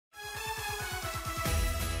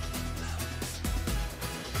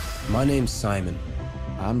My name's Simon.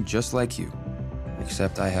 I'm just like you,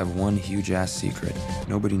 except I have one huge-ass secret.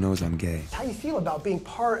 Nobody knows I'm gay. How do you feel about being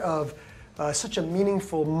part of such a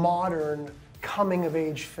meaningful, modern,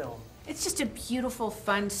 coming-of-age film? It's just a beautiful,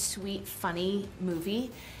 fun, sweet, funny movie.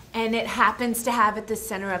 And it happens to have at the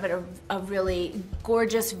center of it a really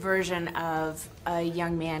gorgeous version of a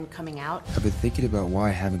young man coming out. I've been thinking about why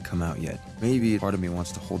I haven't come out yet. Maybe part of me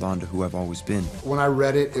wants to hold on to who I've always been. When I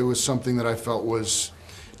read it, it was something that I felt was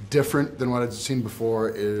different than what I'd seen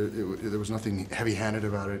before. There was nothing heavy-handed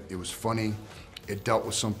about it. It was funny. It dealt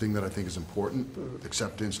with something that I think is important,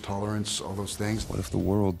 acceptance, tolerance, all those things. What if the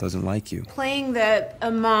world doesn't like you? Playing a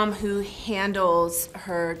mom who handles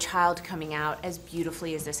her child coming out as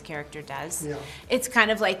beautifully as this character does. Yeah. It's kind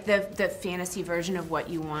of like the fantasy version of what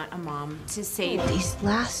you want a mom to say. These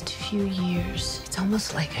last few years, it's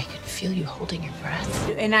almost like I can feel you holding your breath.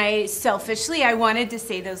 And I wanted to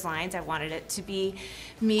say those lines. I wanted it to be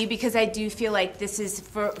me because I do feel like this is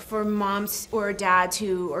for moms or dads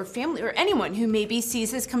or family or anyone who maybe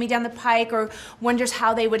sees this coming down the pike or wonders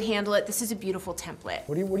how they would handle it. This is a beautiful template.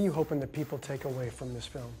 What are you hoping that people take away from this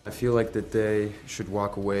film? I feel like that they should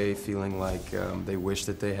walk away feeling like they wish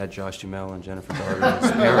that they had Josh Duhamel and Jennifer Garner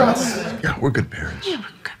as parents. Yeah, we're good parents. Yeah,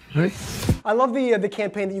 Right? I love the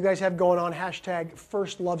campaign that you guys have going on,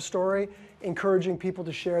 #FirstLoveStory, encouraging people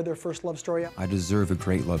to share their first love story. I deserve a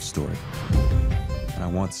great love story, and I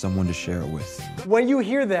want someone to share it with. When you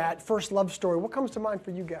hear that, first love story, what comes to mind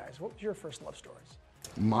for you guys? What was your first love stories?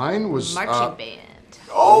 Mine was Marching band.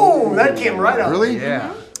 Oh, that came right up. Really?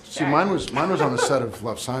 Yeah. See, mine was on the set of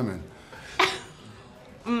Love, Simon.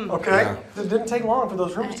 Okay. Yeah. It didn't take long for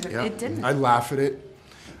those rooms to get. Yeah. It didn't. I laugh at it.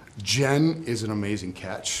 Jen is an amazing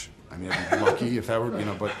catch. I mean, I'd be lucky if that were,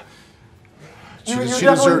 but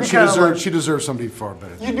she deserves somebody far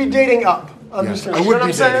better. You'd be dating up. Yes, I I would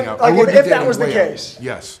be dating up. I Like would be if that dating was the way up. case.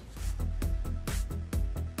 Yes.